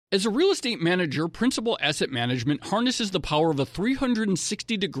As a real estate manager, Principal Asset Management harnesses the power of a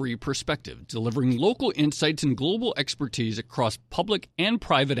 360-degree perspective, delivering local insights and global expertise across public and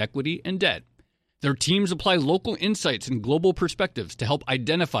private equity and debt. Their teams apply local insights and global perspectives to help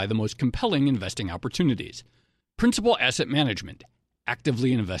identify the most compelling investing opportunities. Principal Asset Management.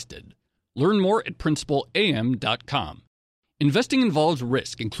 Actively invested. Learn more at principalam.com. Investing involves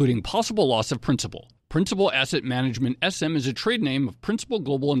risk, including possible loss of principal. Principal Asset Management SM is a trade name of Principal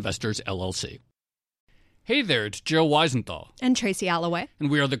Global Investors, LLC. Hey there, it's Joe Weisenthal. And Tracy Alloway. And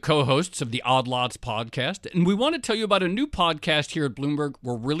we are the co-hosts of the Odd Lots podcast. And we want to tell you about a new podcast here at Bloomberg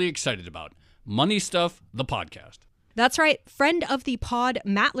we're really excited about. Money Stuff, the podcast. That's right. Friend of the pod,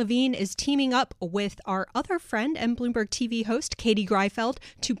 Matt Levine, is teaming up with our other friend and Bloomberg TV host, Katie Greifeld,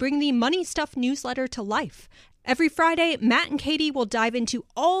 to bring the Money Stuff newsletter to life. Every Friday, Matt and Katie will dive into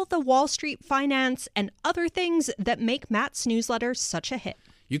all the Wall Street finance and other things that make Matt's newsletter such a hit.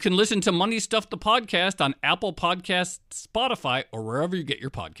 You can listen to Money Stuff, the podcast on Apple Podcasts, Spotify, or wherever you get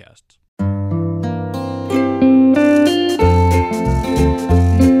your podcasts.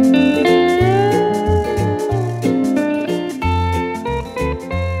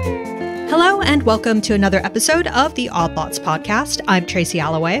 Hello and welcome to another episode of the Odd Lots podcast. I'm Tracy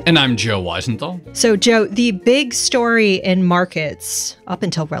Alloway. And I'm Joe Weisenthal. So, Joe, the big story in markets, up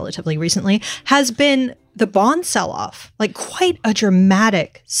until relatively recently, has been the bond sell-off. Like, quite a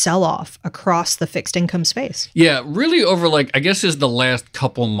dramatic sell-off across the fixed income space. Yeah, really over, I guess is the last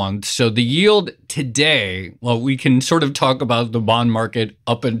couple months. So the yield today, well, we can sort of talk about the bond market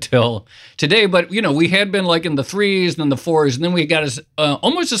up until today, but, we had been in the threes, then the fours, and then we got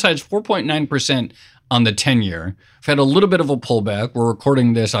almost as high as 4.9% on the 10-year. We've had a little bit of a pullback. We're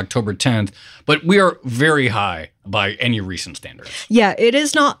recording this October 10th, but we are very high by any recent standards. Yeah, it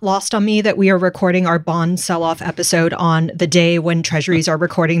is not lost on me that we are recording our bond sell-off episode on the day when treasuries are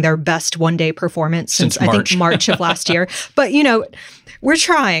recording their best one-day performance since I think March of last year. But, we're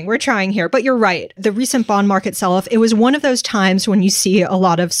trying here. But you're right. The recent bond market sell-off, it was one of those times when you see a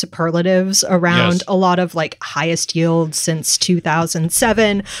lot of superlatives around, a lot of highest yields since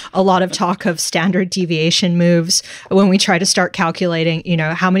 2007, a lot of talk of standard deviation moves. When we try to start calculating,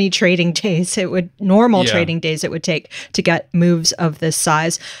 how many trading days trading days it would take to get moves of this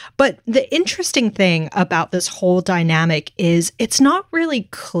size. But the interesting thing about this whole dynamic is it's not really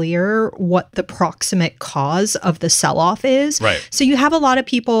clear what the proximate cause of the sell-off is. Right. So you have a lot of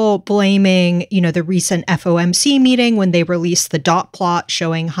people blaming, the recent FOMC meeting when they released the dot plot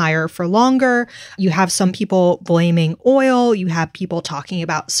showing higher for longer. You have some people blaming oil. You have people talking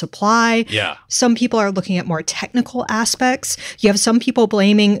about supply. Yeah. Some people are looking at more technical aspects. You have some people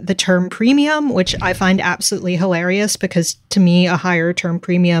blaming the term premium, which I find absolutely hilarious because to me, a higher term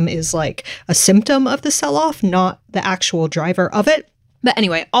premium is like a symptom of the sell-off, not the actual driver of it. But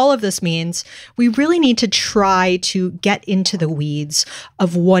anyway, all of this means we really need to try to get into the weeds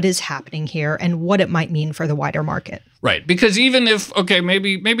of what is happening here and what it might mean for the wider market. Right. Because even if,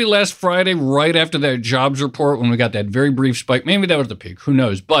 maybe last Friday, right after that jobs report, when we got that very brief spike, maybe that was the peak. Who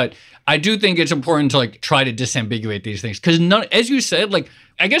knows? But I do think it's important to try to disambiguate these things. Because as you said,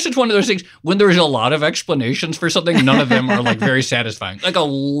 I guess it's one of those things when there's a lot of explanations for something, none of them are very satisfying. A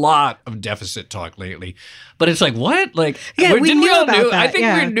lot of deficit talk lately. But it's what? We knew about that. I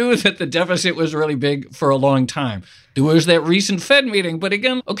think we knew that the deficit was really big for a long time. There was that recent Fed meeting. But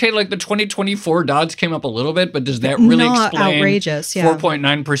again, the 2024 dots came up a little bit, but does that really explain outrageous,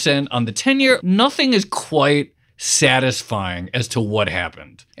 4.9% on the 10-year? Nothing is quite satisfying as to what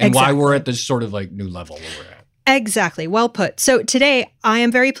happened and why we're at this sort of new level where we're at. Exactly. Well put. So today, I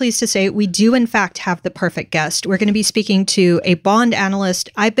am very pleased to say we do, in fact, have the perfect guest. We're going to be speaking to a bond analyst.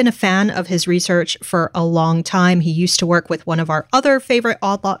 I've been a fan of his research for a long time. He used to work with one of our other favorite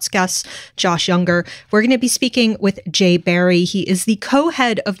Odd Lots guests, Josh Younger. We're going to be speaking with Jay Barry. He is the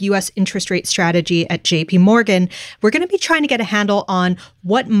co-head of U.S. interest rate strategy at JPMorgan. We're going to be trying to get a handle on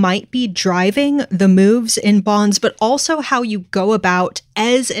what might be driving the moves in bonds, but also how you go about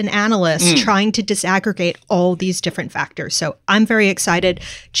as an analyst trying to disaggregate all these different factors. So I'm very excited.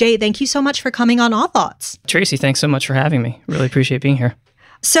 Jay, thank you so much for coming on Odd Lots. Tracy, thanks so much for having me. Really appreciate being here.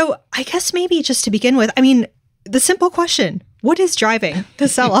 So I guess maybe just to begin with, the simple question, what is driving the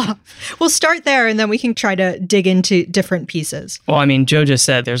sell-off? We'll start there and then we can try to dig into different pieces. Well, Joe just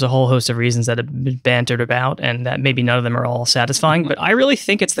said there's a whole host of reasons that have been bantered about and that maybe none of them are all satisfying, but I really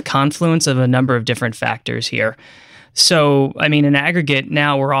think it's the confluence of a number of different factors here. So, in aggregate,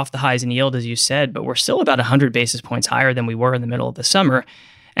 now we're off the highs in yield, as you said, but we're still about 100 basis points higher than we were in the middle of the summer.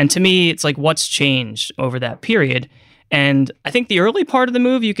 And to me, it's what's changed over that period? And I think the early part of the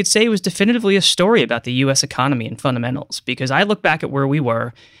move, you could say, was definitively a story about the U.S. economy and fundamentals, because I look back at where we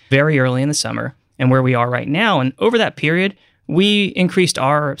were very early in the summer and where we are right now. And over that period, we increased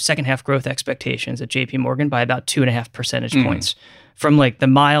our second half growth expectations at JPMorgan by about 2.5 percentage points, from like the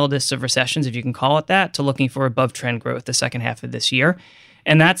mildest of recessions, if you can call it that, to looking for above trend growth the second half of this year.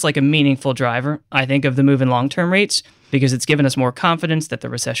 And that's like a meaningful driver, I think, of the move in long-term rates, because it's given us more confidence that the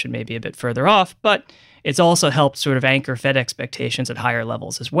recession may be a bit further off, but it's also helped sort of anchor Fed expectations at higher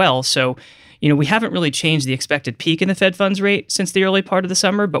levels as well. So, we haven't really changed the expected peak in the Fed funds rate since the early part of the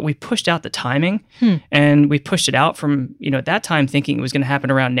summer, but we pushed out the timing and we pushed it out from, at that time thinking it was going to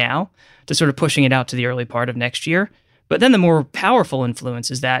happen around now to sort of pushing it out to the early part of next year. But then the more powerful influence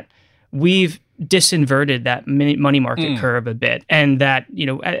is that we've disinverted that money market curve a bit. And that,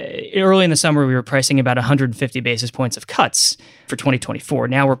 early in the summer, we were pricing about 150 basis points of cuts for 2024.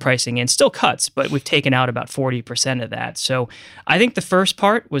 Now we're pricing in still cuts, but we've taken out about 40% of that. So I think the first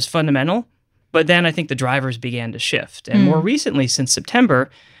part was fundamental, but then I think the drivers began to shift. And more recently, since September,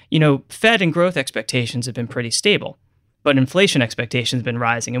 Fed and growth expectations have been pretty stable, but inflation expectations have been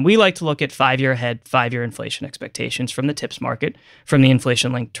rising. And we like to look at 5-year ahead, 5-year inflation expectations from the TIPS market, from the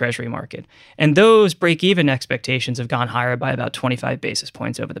inflation-linked treasury market. And those break-even expectations have gone higher by about 25 basis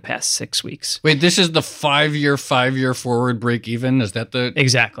points over the past 6 weeks. Wait, this is the 5-year forward break-even? Is that the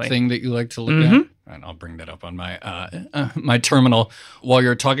thing that you like to look at? And I'll bring that up on my my terminal while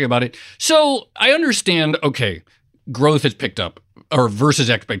you're talking about it. So I understand, okay, growth has picked up, or versus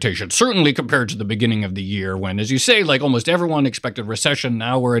expectations, certainly compared to the beginning of the year when, as you say, like almost everyone expected recession.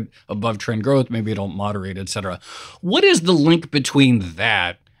 Now we're at above trend growth. Maybe it'll moderate, et cetera. What is the link between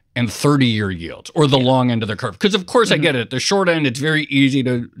that and 30-year yields or the long end of the curve? Because, of course, I get it. The short end, it's very easy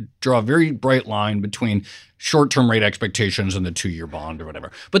to draw a very bright line between short-term rate expectations and the 2-year bond or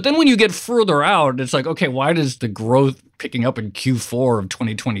whatever. But then when you get further out, it's like, okay, why does the growth picking up in Q4 of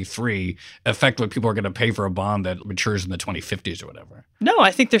 2023 affect what people are going to pay for a bond that matures in the 2050s or whatever? No, I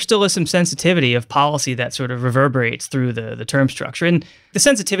think there still is some sensitivity of policy that sort of reverberates through the term structure. And the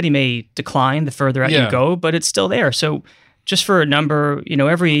sensitivity may decline the further out you go, but it's still there. So just for a number,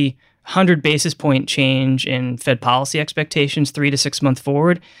 every 100 basis point change in Fed policy expectations 3 to 6 months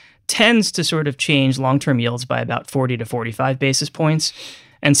forward tends to sort of change long-term yields by about 40 to 45 basis points.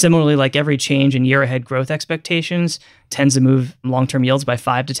 And similarly, like every change in year-ahead growth expectations tends to move long-term yields by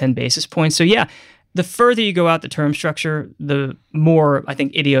 5 to 10 basis points. So yeah, the further you go out the term structure, the more, I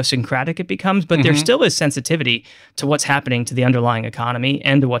think, idiosyncratic it becomes. But there still is sensitivity to what's happening to the underlying economy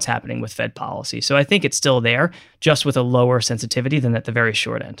and to what's happening with Fed policy. So I think it's still there, just with a lower sensitivity than at the very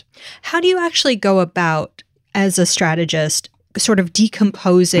short end. How do you actually go about, as a strategist, sort of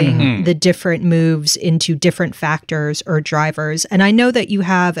decomposing the different moves into different factors or drivers? And I know that you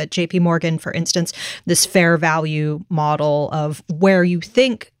have at JPMorgan, for instance, this fair value model of where you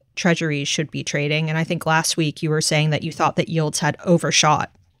think treasuries should be trading. And I think last week you were saying that you thought that yields had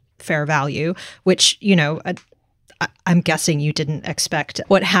overshot fair value, which, I'm guessing you didn't expect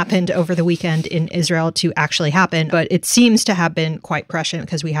what happened over the weekend in Israel to actually happen, but it seems to have been quite prescient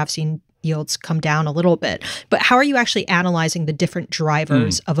because we have seen yields come down a little bit. But how are you actually analyzing the different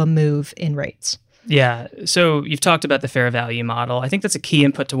drivers of a move in rates? Yeah. So you've talked about the fair value model. I think that's a key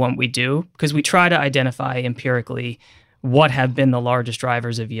input to what we do, because we try to identify empirically what have been the largest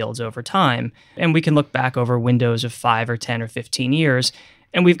drivers of yields over time. And we can look back over windows of 5 or 10 or 15 years.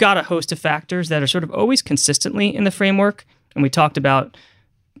 And we've got a host of factors that are sort of always consistently in the framework. And we talked about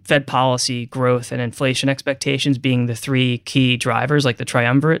Fed policy, growth, and inflation expectations being the 3 key drivers, like the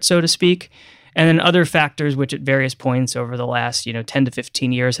triumvirate, so to speak. And then other factors which at various points over the last 10 to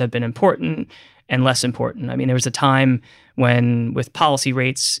 15 years have been important and less important. I mean, there was a time when, with policy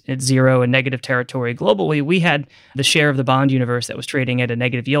rates at zero and negative territory globally, we had the share of the bond universe that was trading at a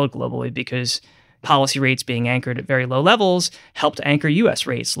negative yield globally, because policy rates being anchored at very low levels helped anchor U.S.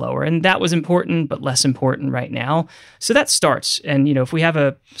 rates lower. And that was important, but less important right now. So that starts. And, if we have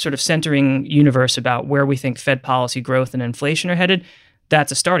a sort of centering universe about where we think Fed policy growth and inflation are headed,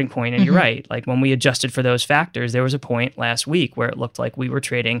 that's a starting point. And you're right. Like when we adjusted for those factors, there was a point last week where it looked like we were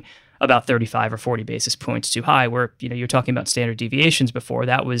trading about 35 or 40 basis points too high, where, you're talking about standard deviations before.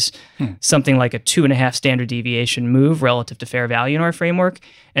 That was something like a 2.5 standard deviation move relative to fair value in our framework,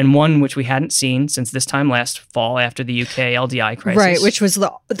 and one which we hadn't seen since this time last fall after the UK LDI crisis. Right, which was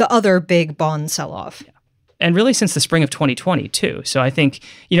the other big bond sell-off. Yeah. And really since the spring of 2020 too. So I think,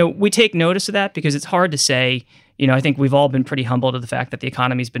 we take notice of that because it's hard to say. I think we've all been pretty humble to the fact that the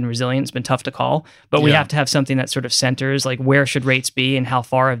economy's been resilient. It's been tough to call, but we have to have something that sort of centers, like, where should rates be and how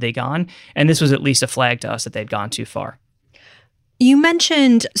far have they gone? And this was at least a flag to us that they'd gone too far. You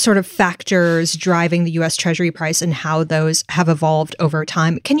mentioned sort of factors driving the U.S. Treasury price and how those have evolved over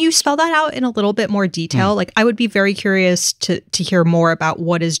time. Can you spell that out in a little bit more detail? Like, I would be very curious to hear more about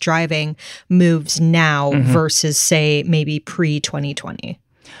what is driving moves now versus, say, maybe pre-2020.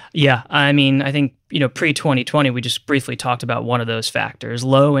 Yeah, I mean, I think, pre-2020, we just briefly talked about one of those factors.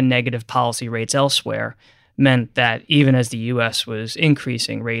 Low and negative policy rates elsewhere meant that even as the U.S. was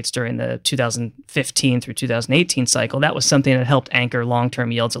increasing rates during the 2015 through 2018 cycle, that was something that helped anchor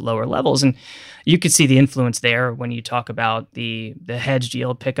long-term yields at lower levels. And you could see the influence there when you talk about the hedged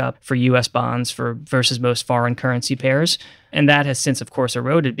yield pickup for U.S. bonds versus most foreign currency pairs. And that has since, of course,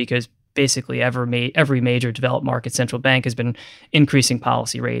 eroded because basically every major developed market central bank has been increasing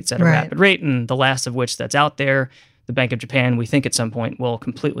policy rates at a rapid rate. And the last of which that's out there, the Bank of Japan, we think at some point will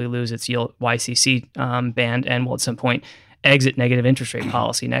completely lose its yield YCC band and will at some point exit negative interest rate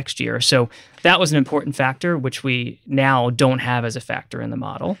policy next year. So that was an important factor, which we now don't have as a factor in the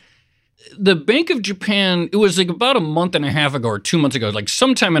model. The Bank of Japan, it was like about a month and a half ago or 2 months ago, like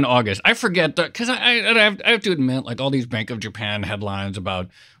sometime in August. I forget, because I have to admit, like all these Bank of Japan headlines about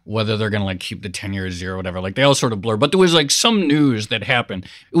whether they're going to like keep the 10-year zero or whatever, like they all sort of blur. But there was like some news that happened.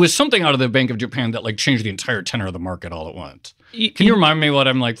 It was something out of the Bank of Japan that like changed the entire tenor of the market all at once. Can you remind me what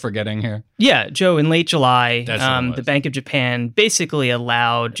I'm like forgetting here? Yeah, Joe, in late July, the Bank of Japan basically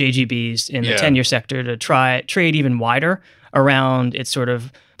allowed JGBs in the 10-year sector to trade even wider around its sort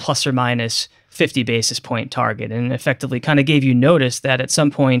of plus or minus 50 basis point target, and effectively kind of gave you notice that at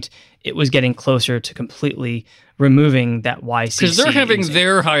some point it was getting closer to completely removing that YCC. Because they're having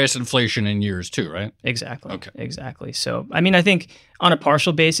their highest inflation in years too, right? Exactly. Okay. Exactly. So, I mean, I think on a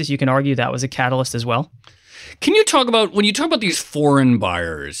partial basis, you can argue that was a catalyst as well. Can you talk about, when you talk about these foreign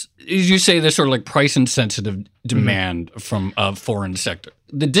buyers, as you say, this sort of like price-insensitive demand from a foreign sector,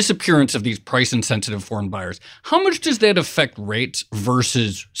 the disappearance of these price-insensitive foreign buyers, how much does that affect rates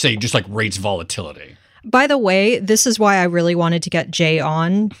versus, say, just like rates volatility? By the way, this is why I really wanted to get Jay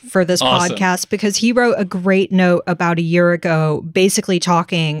on for this podcast, because he wrote a great note about a year ago, basically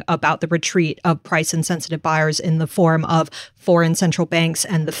talking about the retreat of price-insensitive buyers in the form of foreign central banks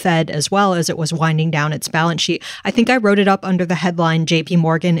and the Fed, as well as it was winding down its balance sheet. I think I wrote it up under the headline,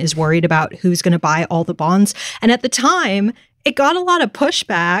 JPMorgan is worried about who's going to buy all the bonds. And at the time, it got a lot of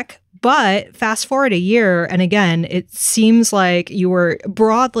pushback. But fast forward a year, and again, it seems like you were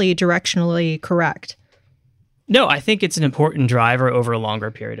broadly directionally correct. No, I think it's an important driver over a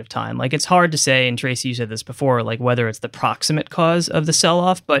longer period of time. Like, it's hard to say, and Tracy, you said this before, like whether it's the proximate cause of the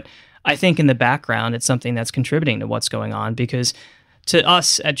sell-off, but I think in the background, it's something that's contributing to what's going on, because to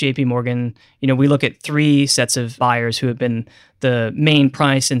us at JPMorgan, we look at three sets of buyers who have been the main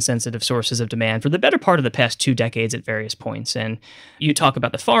price-insensitive sources of demand for the better part of the past 2 decades at various points. And you talk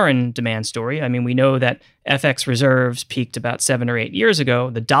about the foreign demand story. I mean, we know that FX reserves peaked about 7 or 8 years ago.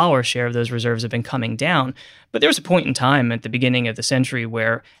 The dollar share of those reserves have been coming down. But there was a point in time at the beginning of the century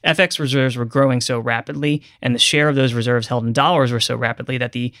where FX reserves were growing so rapidly, and the share of those reserves held in dollars were so rapidly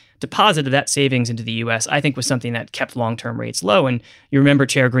that the deposit of that savings into the U.S., I think, was something that kept long-term rates low. And you remember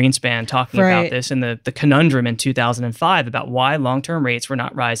Chair Greenspan talking about this and the conundrum in 2005 about why long-term rates were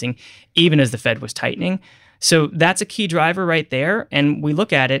not rising, even as the Fed was tightening. So that's a key driver right there. And we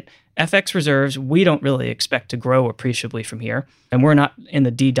look at it, FX reserves, we don't really expect to grow appreciably from here. And we're not in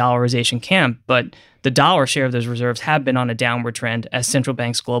the de-dollarization camp, but the dollar share of those reserves have been on a downward trend as central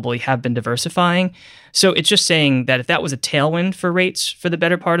banks globally have been diversifying. So it's just saying that if that was a tailwind for rates for the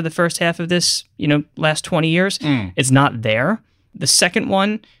better part of the first half of this, last 20 years, it's not there. The second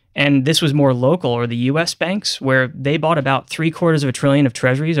one, and this was more local, or the U.S. banks, where they bought about $750 billion of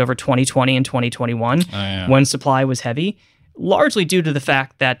treasuries over 2020 and 2021 when supply was heavy, largely due to the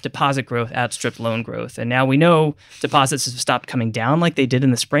fact that deposit growth outstripped loan growth. And now we know deposits have stopped coming down like they did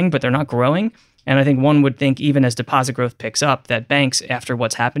in the spring, but they're not growing. And I think one would think, even as deposit growth picks up, that banks, after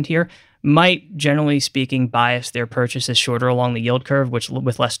what's happened here, might, generally speaking, bias their purchases shorter along the yield curve, which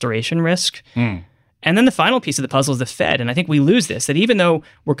with less duration risk. And then the final piece of the puzzle is the Fed. And I think we lose this, that even though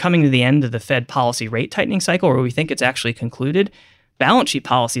we're coming to the end of the Fed policy rate tightening cycle, where we think it's actually concluded, balance sheet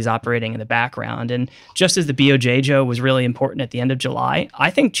policy is operating in the background. And just as the BOJ, Joe, was really important at the end of July,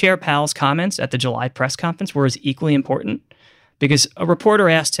 I think Chair Powell's comments at the July press conference were as equally important, because a reporter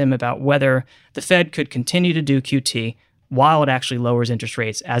asked him about whether the Fed could continue to do QT while it actually lowers interest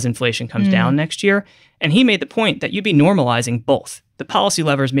rates as inflation comes down next year. And he made the point that you'd be normalizing both. The policy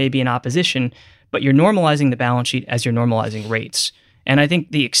levers may be in opposition, but you're normalizing the balance sheet as you're normalizing rates. And I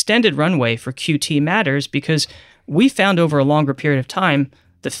think the extended runway for QT matters because we found over a longer period of time,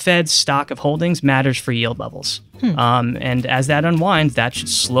 the Fed's stock of holdings matters for yield levels. And as that unwinds, that should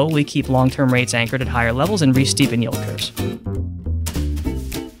slowly keep long-term rates anchored at higher levels and re-steepen yield curves.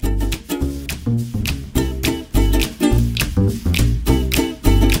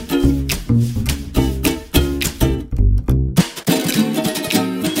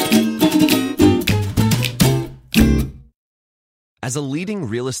 As a leading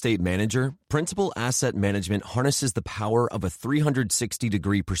real estate manager, Principal Asset Management harnesses the power of a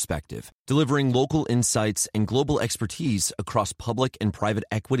 360-degree perspective, delivering local insights and global expertise across public and private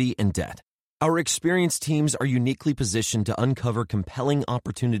equity and debt. Our experienced teams are uniquely positioned to uncover compelling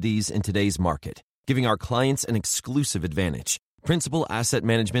opportunities in today's market, giving our clients an exclusive advantage. Principal Asset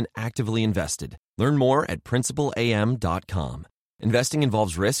Management actively invested. Learn more at principalam.com. Investing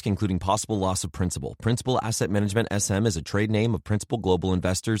involves risk, including possible loss of principal. Principal Asset Management SM is a trade name of Principal Global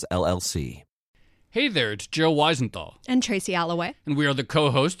Investors, LLC. Hey there, it's Joe Weisenthal. And Tracy Alloway. And we are the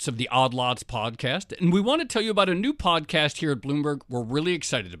co-hosts of the Odd Lots podcast. And we want to tell you about a new podcast here at Bloomberg we're really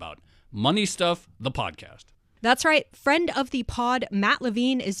excited about. Money Stuff, the podcast. That's right. Friend of the pod, Matt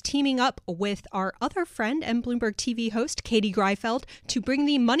Levine, is teaming up with our other friend and Bloomberg TV host, Katie Greifeld, to bring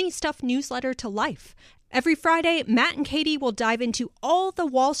the Money Stuff newsletter to life. Every Friday, Matt and Katie will dive into all the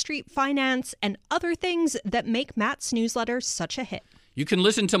Wall Street finance and other things that make Matt's newsletter such a hit. You can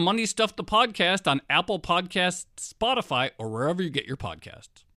listen to Money Stuff, the podcast on Apple Podcasts, Spotify, or wherever you get your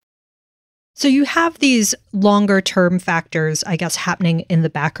podcasts. So you have these longer term factors, I guess, happening in the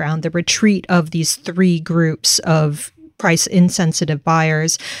background, the retreat of these three groups of price insensitive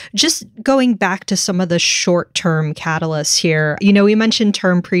buyers. Just going back to some of the short term catalysts here, we mentioned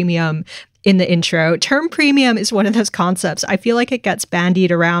term premium in the intro. Term premium is one of those concepts. I feel like it gets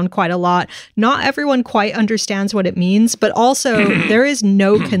bandied around quite a lot. Not everyone quite understands what it means, but also there is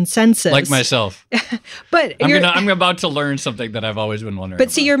no consensus. Like myself. But I'm about to learn something that I've always been wondering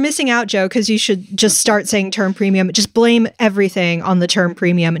But see, you're missing out, Joe, because you should just start saying term premium. Just blame everything on the term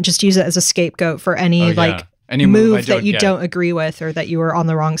premium and just use it as a scapegoat for any any move that you don't agree with or that you were on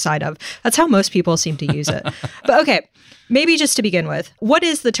the wrong side of. That's how most people seem to use it. But okay, maybe just to begin with, what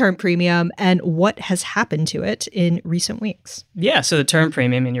is the term premium and what has happened to it in recent weeks? Yeah, so the term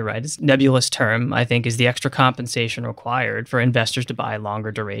premium, and you're right, it's nebulous term, I think, is the extra compensation required for investors to buy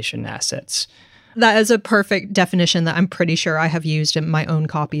longer duration assets. That is a perfect definition that I'm pretty sure I have used in my own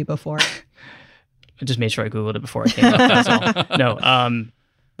copy before. I just made sure I Googled it before I came up, that's all. No,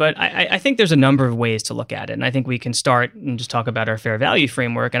 but I think there's a number of ways to look at it. And I think we can start and just talk about our fair value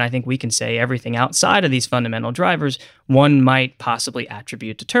framework. And I think we can say everything outside of these fundamental drivers, one might possibly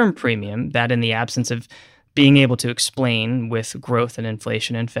attribute to term premium, that in the absence of being able to explain with growth and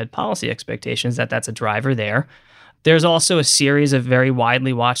inflation and Fed policy expectations that that's a driver there. There's also a series of very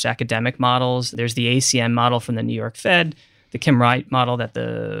widely watched academic models. There's the ACM model from the New York Fed, the Kim Wright model that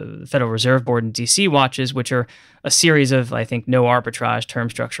the Federal Reserve Board in DC watches, which are a series of, I think, no arbitrage term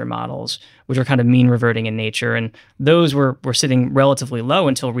structure models, which are kind of mean reverting in nature. And those were sitting relatively low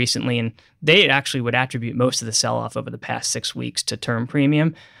until recently. And they actually would attribute most of the sell-off over the past 6 weeks to term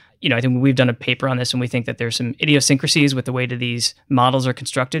premium. I think we've done a paper on this, and we think that there's some idiosyncrasies with the way that these models are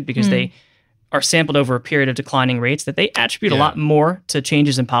constructed because they are sampled over a period of declining rates that they attribute a lot more to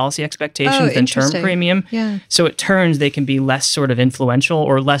changes in policy expectations than term premium. Yeah. So it turns they can be less sort of influential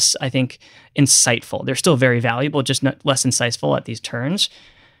or less, I think, insightful. They're still very valuable, just not less insightful at these turns.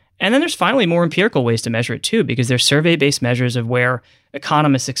 And then there's finally more empirical ways to measure it too, because there's survey-based measures of where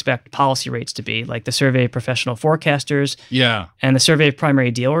economists expect policy rates to be, like the survey of professional forecasters and the survey of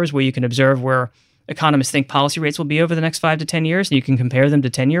primary dealers, where you can observe where economists think policy rates will be over the next 5 to 10 years, and you can compare them to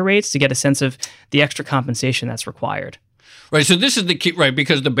 10-year rates to get a sense of the extra compensation that's required. Right, so this is the key, right,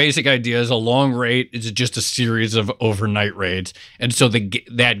 because the basic idea is a long rate is just a series of overnight rates. And so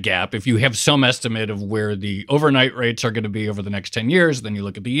that gap, if you have some estimate of where the overnight rates are going to be over the next 10 years, then you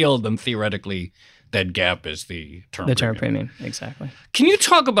look at the yield, then theoretically that gap is the term premium. The term premium, exactly. Can you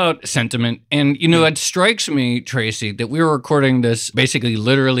talk about sentiment? And, it strikes me, Tracy, that we were recording this basically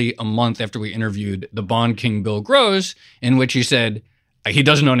literally a month after we interviewed the bond king Bill Gross, in which he said he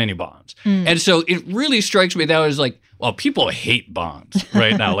doesn't own any bonds. And so it really strikes me that was like, well, people hate bonds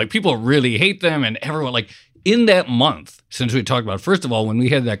right now. Like people really hate them, and everyone, like in that month, since we talked about, first of all, when we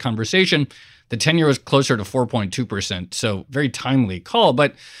had that conversation, the 10-year was closer to 4.2%. So very timely call.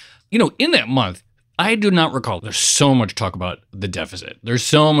 But, in that month, I do not recall. There's so much talk about the deficit. There's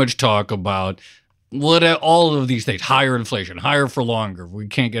so much talk about all of these things, higher inflation, higher for longer. We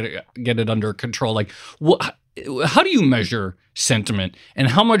can't get it under control. Like, how do you measure sentiment, and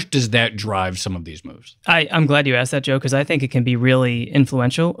how much does that drive some of these moves? I'm glad you asked that, Joe, because I think it can be really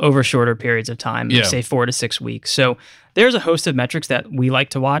influential over shorter periods of time, say 4 to 6 weeks. So there's a host of metrics that we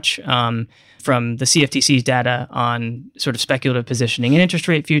like to watch from the CFTC's data on sort of speculative positioning in interest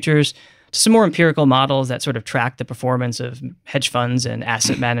rate futures some more empirical models that sort of track the performance of hedge funds and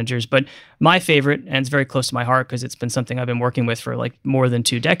asset managers. But my favorite, and it's very close to my heart because it's been something I've been working with for like more than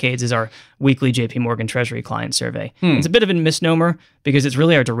 2 decades, is our weekly JPMorgan Treasury Client Survey. It's a bit of a misnomer because it's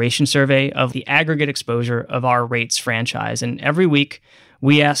really our duration survey of the aggregate exposure of our rates franchise. And every week,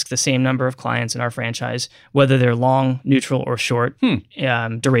 we ask the same number of clients in our franchise whether they're long, neutral, or short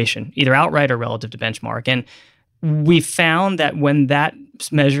duration, either outright or relative to benchmark. And we found that when that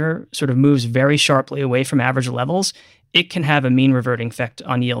measure sort of moves very sharply away from average levels, it can have a mean reverting effect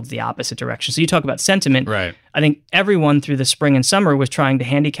on yields the opposite direction. So you talk about sentiment. Right. I think everyone through the spring and summer was trying to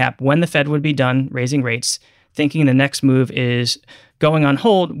handicap when the Fed would be done raising rates, thinking the next move is going on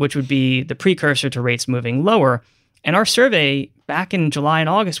hold, which would be the precursor to rates moving lower. And our survey back in July and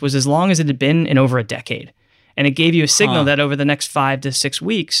August was as long as it had been in over a decade. And it gave you a signal that over the next 5 to 6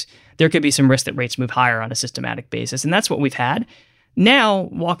 weeks, there could be some risk that rates move higher on a systematic basis. And that's what we've had. Now,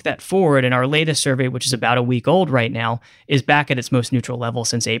 walk that forward, and our latest survey, which is about a week old right now, is back at its most neutral level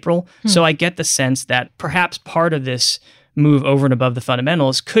since April. So I get the sense that perhaps part of this move over and above the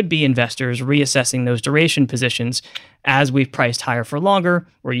fundamentals could be investors reassessing those duration positions as we've priced higher for longer,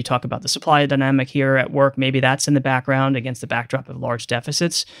 where you talk about the supply dynamic here at work. Maybe that's in the background against the backdrop of large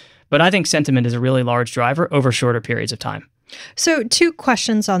deficits. But I think sentiment is a really large driver over shorter periods of time. So 2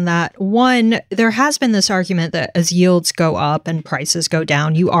 questions on that. One, there has been this argument that as yields go up and prices go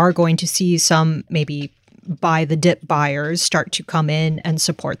down, you are going to see some maybe buy the dip buyers start to come in and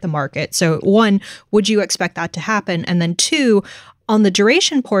support the market. So 1, would you expect that to happen? And then 2, on the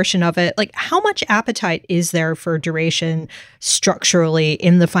duration portion of it, like how much appetite is there for duration structurally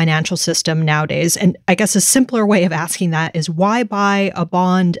in the financial system nowadays? And I guess a simpler way of asking that is why buy a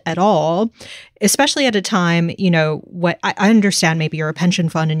bond at all? Especially at a time, what I understand, maybe you're a pension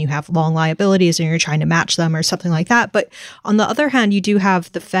fund and you have long liabilities and you're trying to match them or something like that. But on the other hand, you do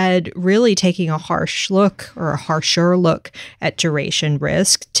have the Fed really taking a harsher look at duration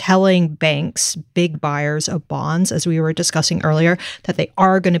risk, telling banks, big buyers of bonds, as we were discussing earlier, that they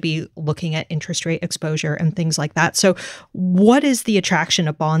are going to be looking at interest rate exposure and things like that. So what is the attraction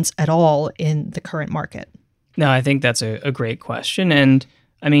of bonds at all in the current market? No, I think that's a great question. And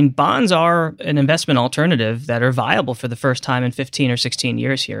I mean, bonds are an investment alternative that are viable for the first time in 15 or 16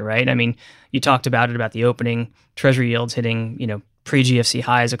 years here, right? I mean, you talked about the opening treasury yields hitting, pre-GFC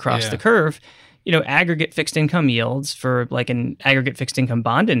highs across the curve. Aggregate fixed income yields for like an aggregate fixed income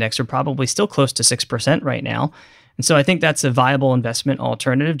bond index are probably still close to 6% right now. And so I think that's a viable investment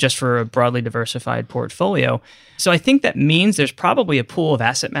alternative just for a broadly diversified portfolio. So I think that means there's probably a pool of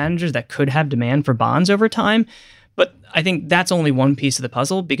asset managers that could have demand for bonds over time. But I think that's only one piece of the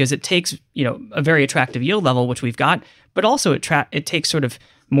puzzle because it takes, a very attractive yield level, which we've got, but also it takes sort of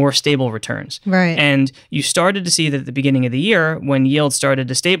more stable returns. Right. And you started to see that at the beginning of the year, when yields started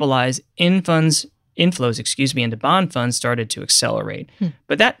to stabilize, inflows into bond funds started to accelerate.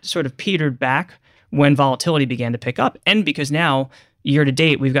 But that sort of petered back when volatility began to pick up. And because now, year to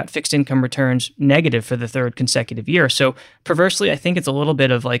date, we've got fixed income returns negative for the 3rd consecutive year. So perversely, I think it's a little bit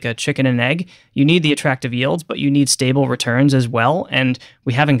of like a chicken and egg. You need the attractive yields, but you need stable returns as well. And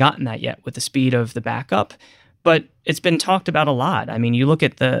we haven't gotten that yet with the speed of the backup. But it's been talked about a lot. I mean, you look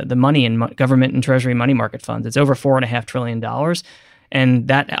at the money in government and treasury money market funds, it's over $4.5 trillion. And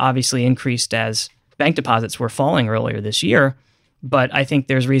that obviously increased as bank deposits were falling earlier this year. But I think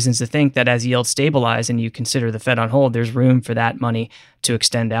there's reasons to think that as yields stabilize and you consider the Fed on hold, there's room for that money to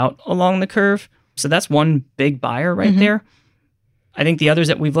extend out along the curve. So that's one big buyer right there. I think the others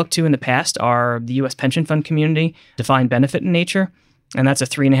that we've looked to in the past are the U.S. pension fund community, defined benefit in nature. And that's a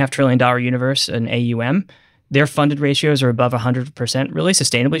 $3.5 trillion universe in AUM. Their funded ratios are above 100%, really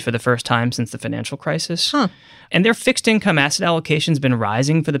sustainably for the first time since the financial crisis. And their fixed income asset allocation has been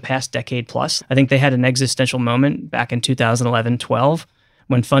rising for the past decade plus. I think they had an existential moment back in 2011-12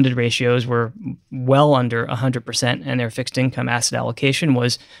 when funded ratios were well under 100% and their fixed income asset allocation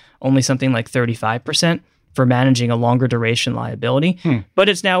was only something like 35% for managing a longer duration liability. But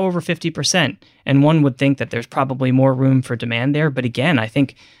it's now over 50%. And one would think that there's probably more room for demand there. But again, I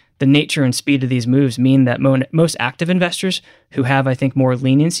think the nature and speed of these moves mean that most active investors who have, I think, more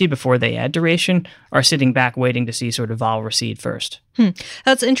leniency before they add duration are sitting back waiting to see sort of vol recede first.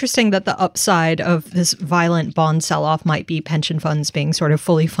 That's interesting that the upside of this violent bond sell-off might be pension funds being sort of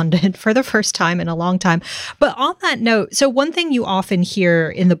fully funded for the first time in a long time. But on that note, so one thing you often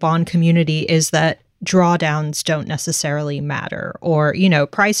hear in the bond community is that drawdowns don't necessarily matter, or,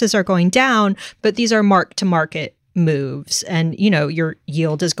 prices are going down, but these are mark-to-market moves and, your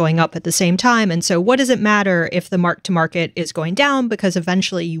yield is going up at the same time. And so what does it matter if the mark to market is going down? Because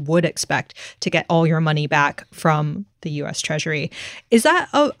eventually you would expect to get all your money back from the U.S. Treasury. Is that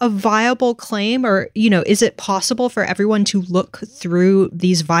a viable claim? Or, is it possible for everyone to look through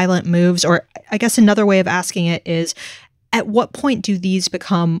these violent moves? Or I guess another way of asking it is, at what point do these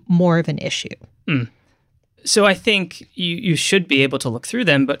become more of an issue? So I think you should be able to look through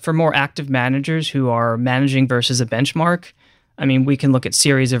them, but for more active managers who are managing versus a benchmark, I mean, we can look at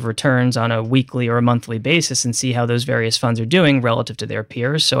series of returns on a weekly or a monthly basis and see how those various funds are doing relative to their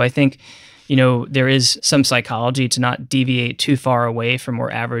peers. So I think, there is some psychology to not deviate too far away from where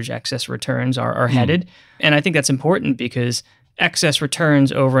average excess returns are headed. And I think that's important because excess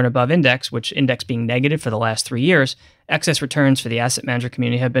returns over and above index, which index being negative for the last 3 years, excess returns for the asset manager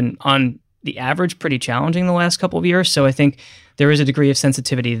community have been on the average pretty challenging the last couple of years. So I think there is a degree of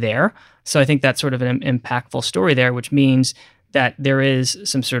sensitivity there. So I think that's sort of an impactful story there, which means that there is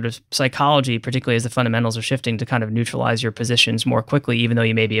some sort of psychology, particularly as the fundamentals are shifting, to kind of neutralize your positions more quickly, even though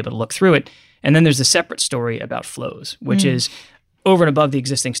you may be able to look through it. And then there's a separate story about flows, which is over and above the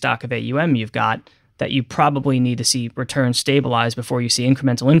existing stock of AUM you've got, that you probably need to see returns stabilize before you see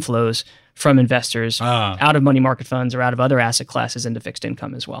incremental inflows from investors out of money market funds or out of other asset classes into fixed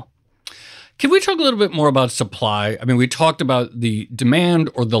income as well. Can we talk a little bit more about supply? I mean, we talked about the demand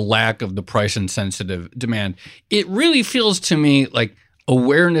or the lack of the price-insensitive demand. It really feels to me like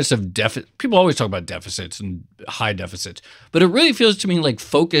awareness of deficit. People always talk about deficits and high deficits, but it really feels to me like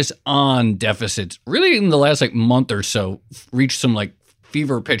focus on deficits really in the last month or so reached some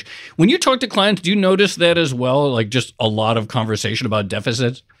fever pitch. When you talk to clients, do you notice that as well? Like just a lot of conversation about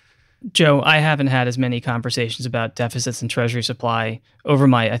deficits? Joe, I haven't had as many conversations about deficits and treasury supply over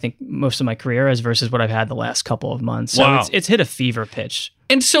I think most of my career as versus what I've had the last couple of months. So it's hit a fever pitch.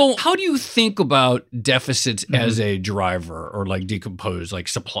 And so how do you think about deficits as a driver or decompose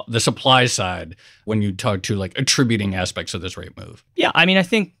the supply side when you talk to attributing aspects of this rate move? Yeah, I mean, I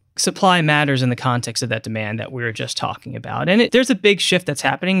think supply matters in the context of that demand that we were just talking about. And there's a big shift that's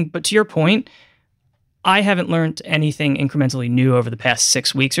happening. But to your point, I haven't learned anything incrementally new over the past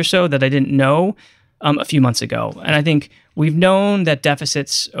 6 weeks or so that I didn't know a few months ago. And I think we've known that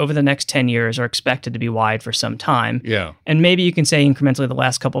deficits over the next 10 years are expected to be wide for some time. Yeah. And maybe you can say incrementally the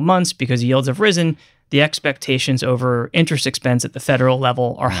last couple of months, because yields have risen, the expectations over interest expense at the federal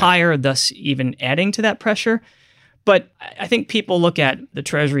level are higher, thus even adding to that pressure. But I think people look at the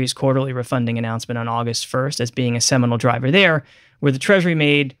Treasury's quarterly refunding announcement on August 1st as being a seminal driver there, where the Treasury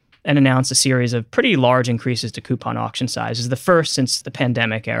made and announced a series of pretty large increases to coupon auction sizes, the first since the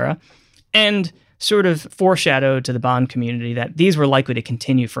pandemic era, and sort of foreshadowed to the bond community that these were likely to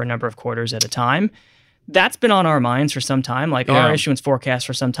continue for a number of quarters at a time. That's been on our minds for some time. Our issuance forecasts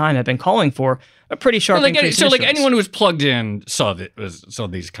for some time have been calling for a pretty sharp increase. So anyone who was plugged in saw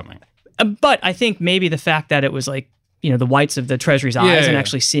these coming. But I think maybe the fact that it was the whites of the Treasury's eyes and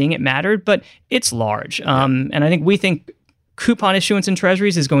actually seeing it mattered, but it's large. And I think we think coupon issuance in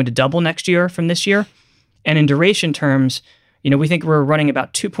treasuries is going to double next year from this year. And in duration terms, we think we're running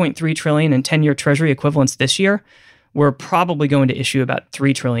about $2.3 trillion in 10-year treasury equivalents this year. We're probably going to issue about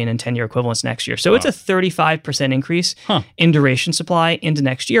 $3 trillion in 10-year equivalents next year. So it's a 35% increase in duration supply into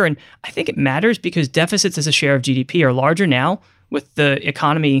next year. And I think it matters because deficits as a share of GDP are larger now with the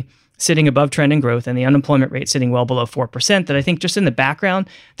economy sitting above trend in growth and the unemployment rate sitting well below 4%, that I think just in the background,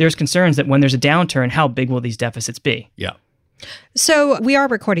 there's concerns that when there's a downturn, how big will these deficits be? Yeah. So we are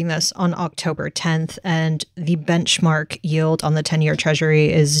recording this on October 10th, and the benchmark yield on the 10-year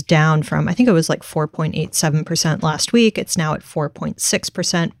Treasury is down from, I think it was 4.87% last week. It's now at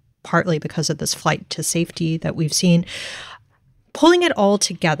 4.6%, partly because of this flight to safety that we've seen. Pulling it all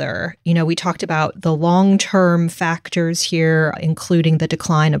together, we talked about the long-term factors here, including the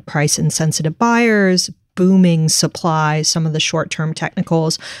decline of price-insensitive buyers, booming supply, some of the short-term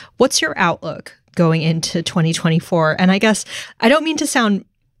technicals. What's your outlook going into 2024? And I guess I don't mean to sound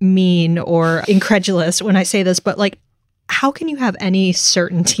mean or incredulous when I say this, but how can you have any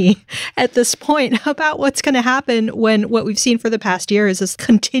certainty at this point about what's going to happen when what we've seen for the past year is this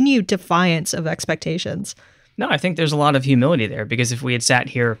continued defiance of expectations? No, I think there's a lot of humility there, because if we had sat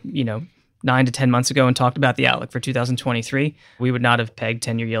here, 9 to 10 months ago and talked about the outlook for 2023, we would not have pegged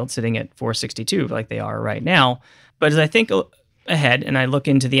 10-year yields sitting at 4.62 like they are right now. But as I think ahead and I look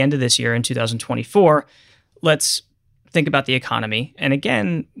into the end of this year in 2024, let's think about the economy. And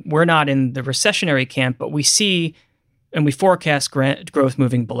again, we're not in the recessionary camp, but we see and we forecast growth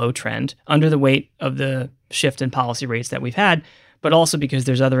moving below trend under the weight of the shift in policy rates that we've had, but also because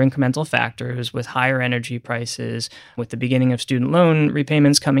there's other incremental factors with higher energy prices, with the beginning of student loan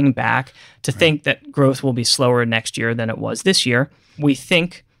repayments coming back, to think that growth will be slower next year than it was this year. We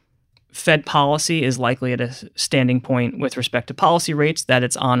think Fed policy is likely at a standing point with respect to policy rates, that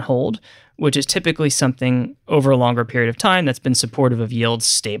it's on hold. which is typically something over a longer period of time that's been supportive of yields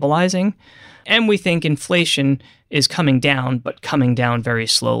stabilizing. And we think inflation is coming down, but coming down very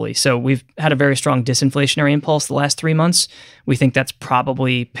slowly. So we've had a very strong disinflationary impulse the last 3 months. We think that's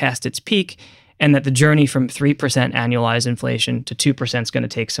probably past its peak, and that the journey from 3% annualized inflation to 2% is going to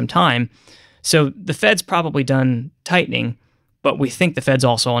take some time. So the Fed's probably done tightening, but we think the Fed's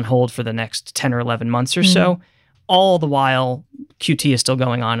also on hold for the next 10 or 11 months or so. All the while, QT is still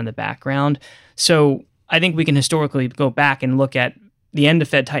going on in the background. So I think we can historically go back and look at the end of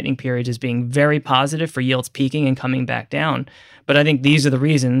Fed tightening periods as being very positive for yields peaking and coming back down. But I think these are the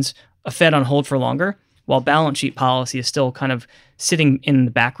reasons: a Fed on hold for longer, while balance sheet policy is still kind of sitting in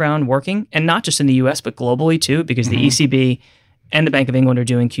the background working, and not just in the US, but globally too, because the ECB and the Bank of England are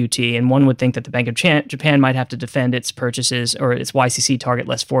doing QT, and one would think that the Bank of Japan might have to defend its purchases or its YCC target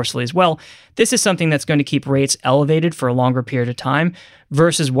less forcefully as well. This is something that's going to keep rates elevated for a longer period of time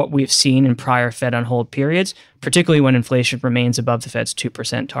versus what we've seen in prior Fed on hold periods, particularly when inflation remains above the Fed's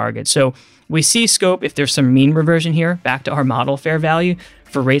 2% target. So we see scope, if there's some mean reversion here, back to our model fair value,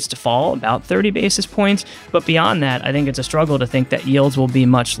 for rates to fall about 30 basis points. But beyond that, I think it's a struggle to think that yields will be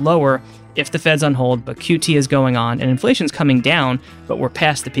much lower if the Fed's on hold, but QT is going on and inflation's coming down, but we're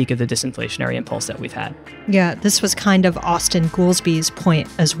past the peak of the disinflationary impulse that we've had. Yeah, this was kind of Austin Goolsby's point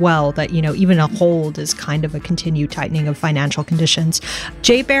as well, that, even a hold is kind of a continued tightening of financial conditions.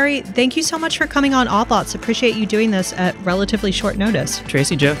 Jay Barry, thank you so much for coming on Odd Lots. Appreciate you doing this at relatively short notice.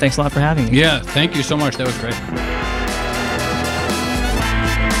 Tracy, Joe, thanks a lot for having me. Yeah, thank you so much. That was great.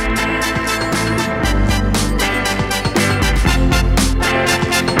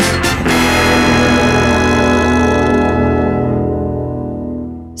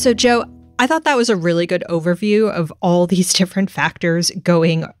 So, Joe, I thought that was a really good overview of all these different factors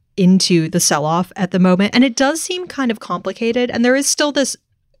going into the sell-off at the moment. And it does seem kind of complicated. And there is still this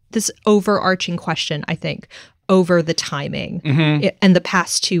overarching question, I think, over the timing and the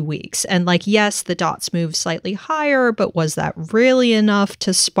past 2 weeks. And yes, the dots moved slightly higher, but was that really enough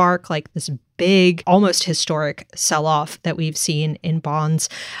to spark this big, almost historic sell-off that we've seen in bonds?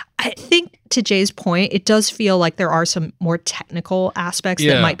 I think, to Jay's point, it does feel like there are some more technical aspects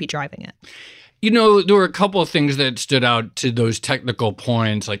that might be driving it. There were a couple of things that stood out to those technical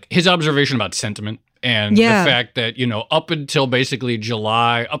points, like his observation about sentiment. And the fact that, up until basically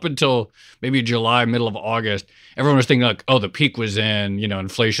July, up until maybe July, middle of August, everyone was thinking the peak was in,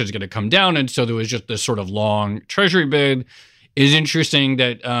 inflation is going to come down. And so there was just this sort of long treasury bid. Is interesting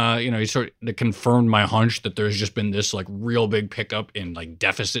that, he sort of confirmed my hunch that there's just been this real big pickup in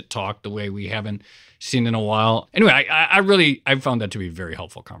deficit talk the way we haven't seen in a while. Anyway, I found that to be a very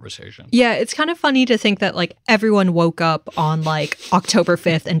helpful conversation. Yeah, it's kind of funny to think that everyone woke up on October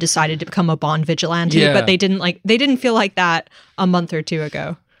 5th and decided to become a bond vigilante, but they didn't feel like that a month or two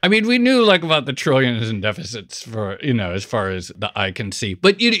ago. I mean, we knew about the trillions in deficits for, as far as the eye can see.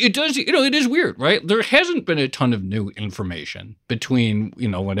 But it does, it is weird, right? There hasn't been a ton of new information between,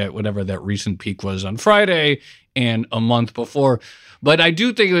 whatever that recent peak was on Friday and a month before. But I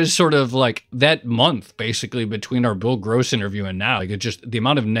do think it was sort of that month, basically, between our Bill Gross interview and now. It just, the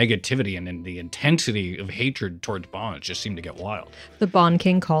amount of negativity and the intensity of hatred towards bonds just seemed to get wild. The Bond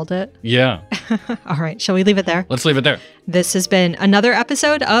King called it. Yeah. All right. Shall we leave it there? Let's leave it there. This has been another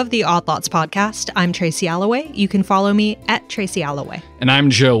episode of the Odd Lots podcast. I'm Tracy Alloway. You can follow me at Tracy Alloway. And I'm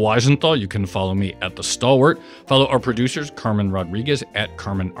Joe Weisenthal. You can follow me at The Stalwart. Follow our producers, Carmen Rodriguez at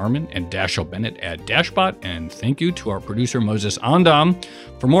Carmen Armin and Dashiell Bennett at Dashbot. And thank you to our producer, Moses Andam.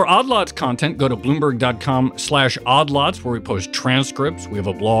 For more Odd Lots content, go to Bloomberg.com/oddlots, where we post transcripts. We have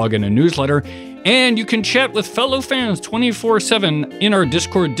a blog and a newsletter. And you can chat with fellow fans 24/7 in our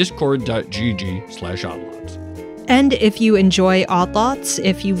Discord, discord.gg/oddlots. And if you enjoy Odd Lots,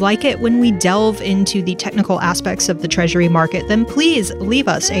 if you like it when we delve into the technical aspects of the Treasury market, then please leave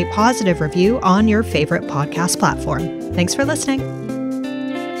us a positive review on your favorite podcast platform. Thanks for listening.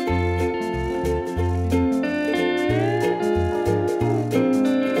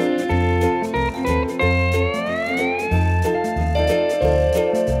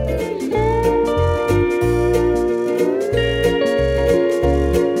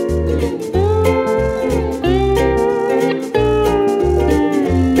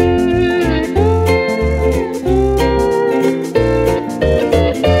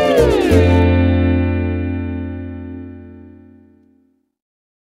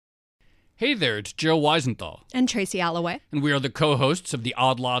 Hey there, it's Joe Weisenthal. And Tracy Alloway. And we are the co-hosts of the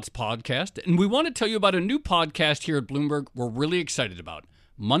Odd Lots podcast. And we want to tell you about a new podcast here at Bloomberg we're really excited about.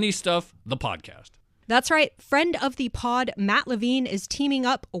 Money Stuff, the podcast. That's right. Friend of the pod, Matt Levine, is teaming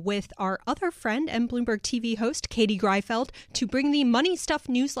up with our other friend and Bloomberg TV host, Katie Greifeld, to bring the Money Stuff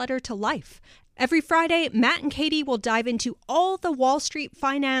newsletter to life. Every Friday, Matt and Katie will dive into all the Wall Street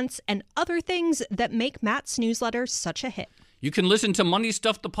finance and other things that make Matt's newsletter such a hit. You can listen to Money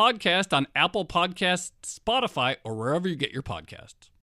Stuff, the podcast, on Apple Podcasts, Spotify, or wherever you get your podcasts.